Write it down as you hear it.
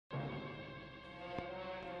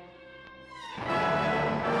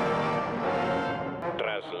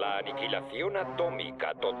la aniquilación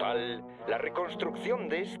atómica total, la reconstrucción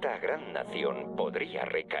de esta gran nación podría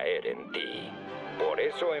recaer en ti. Por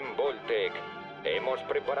eso en Vault-Tec hemos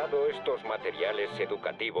preparado estos materiales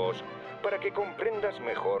educativos para que comprendas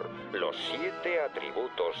mejor los 7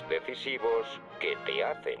 atributos decisivos que te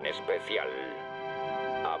hacen especial.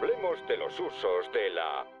 Hablemos de los usos de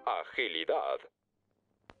la agilidad.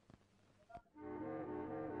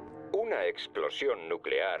 Una explosión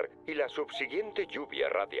nuclear y la subsiguiente lluvia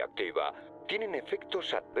radiactiva tienen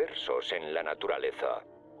efectos adversos en la naturaleza.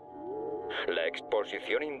 La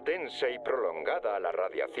exposición intensa y prolongada a la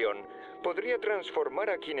radiación podría transformar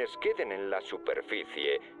a quienes queden en la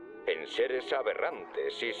superficie en seres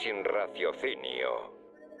aberrantes y sin raciocinio.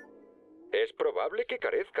 Es probable que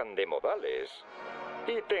carezcan de modales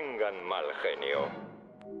y tengan mal genio.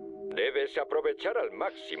 Debes aprovechar al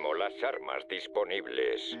máximo las armas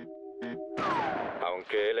disponibles.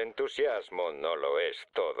 Aunque el entusiasmo no lo es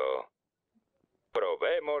todo.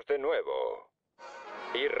 Probemos de nuevo.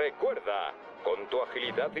 Y recuerda, con tu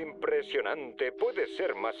agilidad impresionante puedes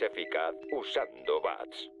ser más eficaz usando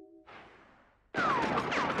bats.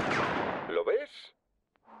 ¿Lo ves?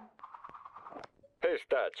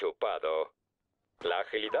 Está chupado. La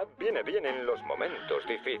agilidad viene bien en los momentos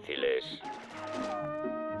difíciles.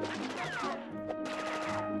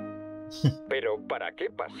 Pero ¿para qué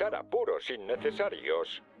pasar apuros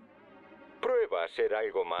innecesarios? Prueba a ser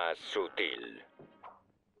algo más sutil.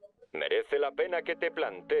 Merece la pena que te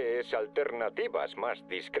plantees alternativas más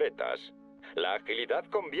discretas. La agilidad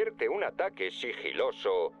convierte un ataque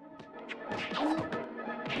sigiloso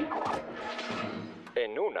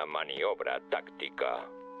en una maniobra táctica.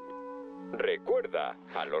 Recuerda,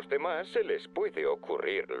 a los demás se les puede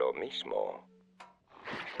ocurrir lo mismo.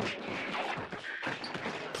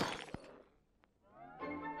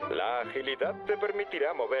 La agilidad te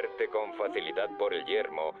permitirá moverte con facilidad por el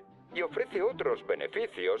yermo y ofrece otros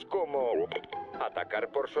beneficios como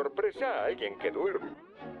atacar por sorpresa a alguien que duerme,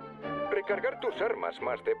 recargar tus armas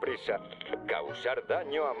más deprisa, causar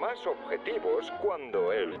daño a más objetivos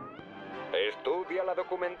cuando él... Estudia la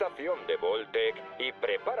documentación de Vault-Tec y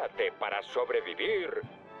prepárate para sobrevivir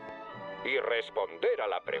y responder a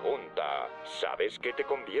la pregunta: ¿sabes qué te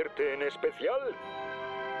convierte en especial?